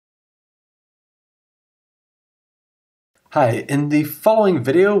Hi, in the following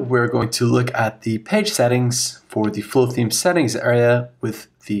video we're going to look at the page settings for the Flothemes settings area with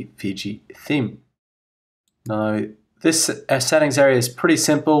the Fiji theme. Now this settings area is pretty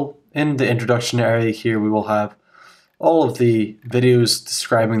simple. In the introduction area here we will have all of the videos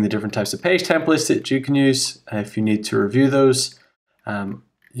describing the different types of page templates that you can use. If you need to review those,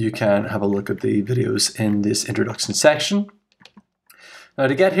 you can have a look at the videos in this introduction section. Now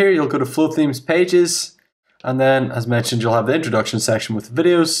to get here you'll go to Flothemes pages. And then, as mentioned, you'll have the introduction section with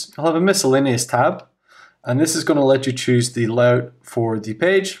videos. You'll have a miscellaneous tab, and this is going to let you choose the layout for the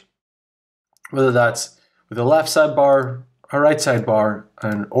page, whether that's with a left sidebar, a right sidebar,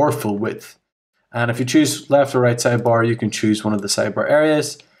 or full width. And if you choose left or right sidebar, you can choose one of the sidebar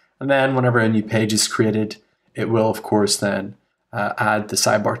areas. And then whenever a new page is created, it will, of course, then add the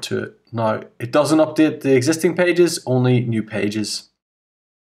sidebar to it. Now, it doesn't update the existing pages, only new pages.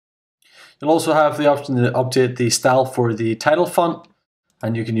 You'll also have the option to update the style for the title font,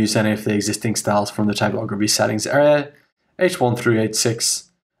 and you can use any of the existing styles from the typography settings area, H1 through H6,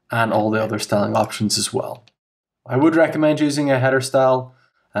 and all the other styling options as well. I would recommend using a header style,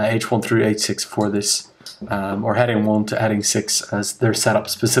 H1 through H6 for this, or heading 1 to heading 6, as they're set up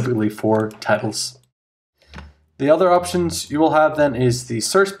specifically for titles. The other options you will have then is the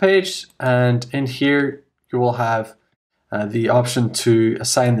search page, and in here you will have the option to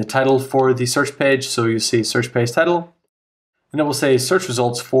assign the title for the search page. So you see search page title, and it will say search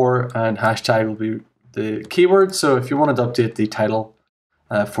results for, and hashtag will be the keyword. So if you wanted to update the title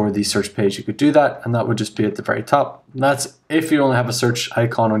for the search page, you could do that, and that would just be at the very top. And that's if you only have a search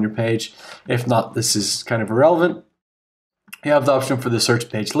icon on your page. If not, this is kind of irrelevant. You have the option for the search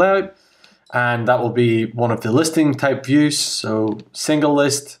page layout, and that will be one of the listing type views. So single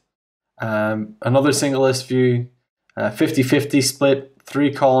list, another single list view, 50-50 split,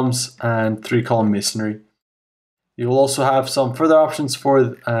 3 columns, and 3 column masonry. You will also have some further options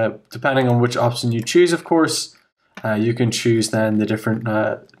for, depending on which option you choose, of course. You can choose then the different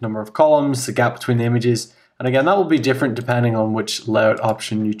number of columns, the gap between the images, and again that will be different depending on which layout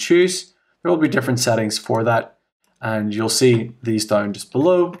option you choose. There will be different settings for that, and you'll see these down just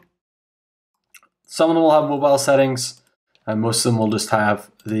below. Some of them will have mobile settings, and most of them will just have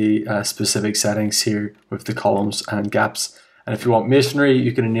the specific settings here with the columns and gaps. And if you want masonry,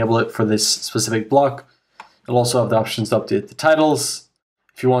 you can enable it for this specific block. You'll also have the options to update the titles.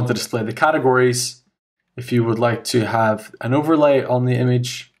 If you want to display the categories, if you would like to have an overlay on the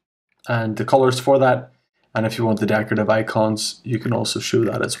image and the colors for that, and if you want the decorative icons, you can also show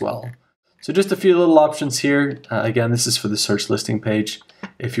that as well. So just a few little options here. Again, this is for the search listing page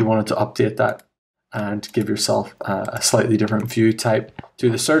if you wanted to update that and give yourself a slightly different view type to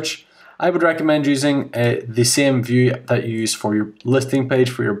the search. I would recommend using the same view that you use for your listing page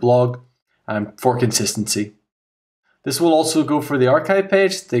for your blog for consistency. This will also go for the archive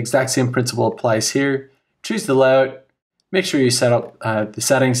page. The exact same principle applies here. Choose the layout. Make sure you set up the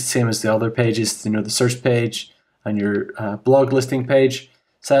settings the same as the other pages, the search page and your blog listing page.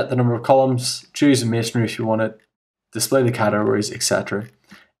 Set the number of columns, choose a masonry if you want it, display the categories, etc.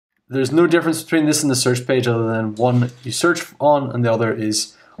 There's no difference between this and the search page other than one you search on and the other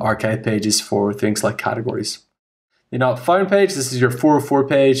is archive pages for things like categories. The not found page, this is your 404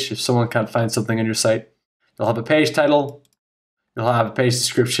 page. If someone can't find something on your site, you'll have a page title, you'll have a page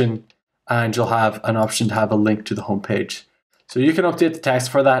description, and you'll have an option to have a link to the home page. So you can update the text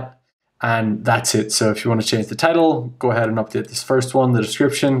for that, and that's it. So if you want to change the title, go ahead and update this first one, the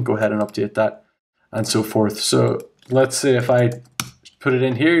description, go ahead and update that, and so forth. So let's say if I put it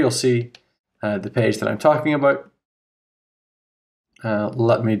in here, you'll see the page that I'm talking about.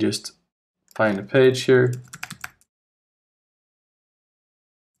 Let me just find a page here.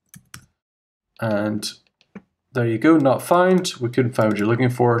 And there you go, not found. We couldn't find what you're looking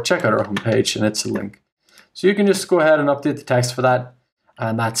for. Check out our homepage and it's a link. So you can just go ahead and update the text for that,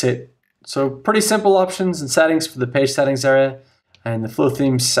 and that's it. So pretty simple options and settings for the page settings area and the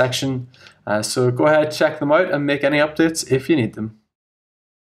Flothemes section. So go ahead, check them out and make any updates if you need them.